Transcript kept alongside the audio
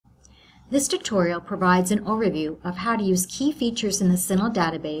This tutorial provides an overview of how to use key features in the CINAHL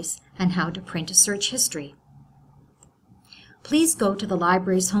database and how to print a search history. Please go to the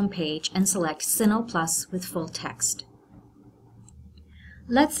library's homepage and select CINAHL Plus with full text.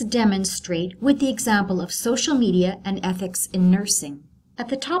 Let's demonstrate with the example of social media and ethics in nursing. At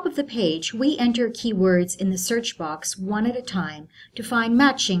the top of the page, we enter keywords in the search box one at a time to find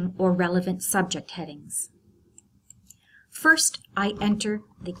matching or relevant subject headings. First, I enter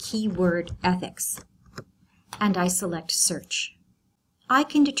the keyword ethics, and I select search. I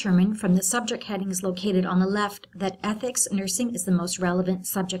can determine from the subject headings located on the left that ethics nursing is the most relevant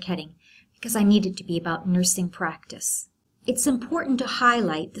subject heading because I need it to be about nursing practice. It's important to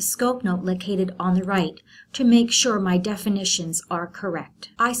highlight the scope note located on the right to make sure my definitions are correct.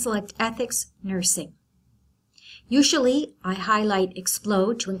 I select ethics nursing. Usually, I highlight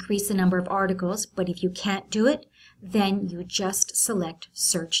explode to increase the number of articles, but if you can't do it, then you just select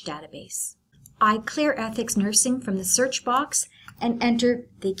search database. I clear ethics nursing from the search box and enter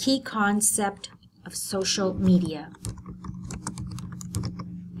the key concept of social media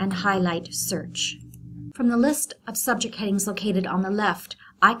and highlight search. From the list of subject headings located on the left,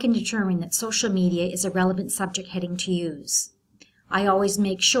 I can determine that social media is a relevant subject heading to use. I always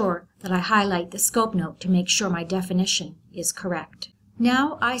make sure that I highlight the scope note to make sure my definition is correct.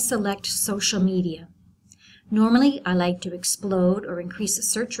 Now I select social media. Normally, I like to explode or increase the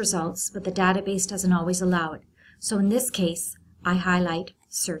search results, but the database doesn't always allow it. So in this case, I highlight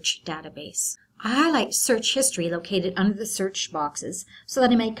search database. I highlight search history located under the search boxes so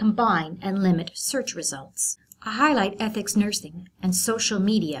that I may combine and limit search results. I highlight ethics nursing and social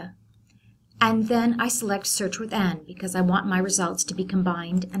media, and then I select search with and because I want my results to be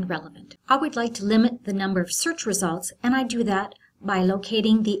combined and relevant. I would like to limit the number of search results, and I do that by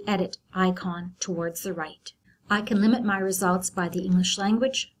locating the edit icon towards the right. I can limit my results by the English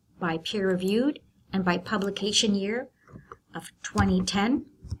language, by peer-reviewed, and by publication year of 2010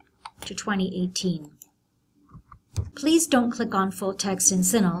 to 2018. Please don't click on full text in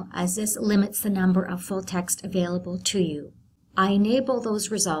CINAHL, as this limits the number of full text available to you. I enable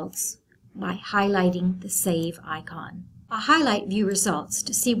those results by highlighting the save icon. I highlight view results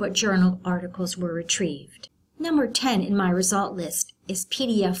to see what journal articles were retrieved. Number 10 in my result list is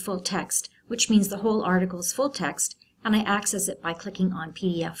PDF full text, which means the whole article is full text, and I access it by clicking on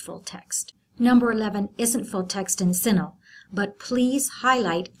PDF full text. Number 11 isn't full text in CINAHL, but please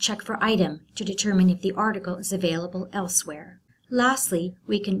highlight check for item to determine if the article is available elsewhere. Lastly,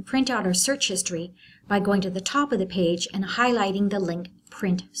 we can print out our search history by going to the top of the page and highlighting the link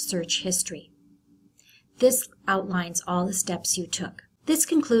Print Search History. This outlines all the steps you took. This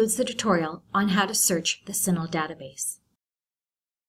concludes the tutorial on how to search the CINAHL database.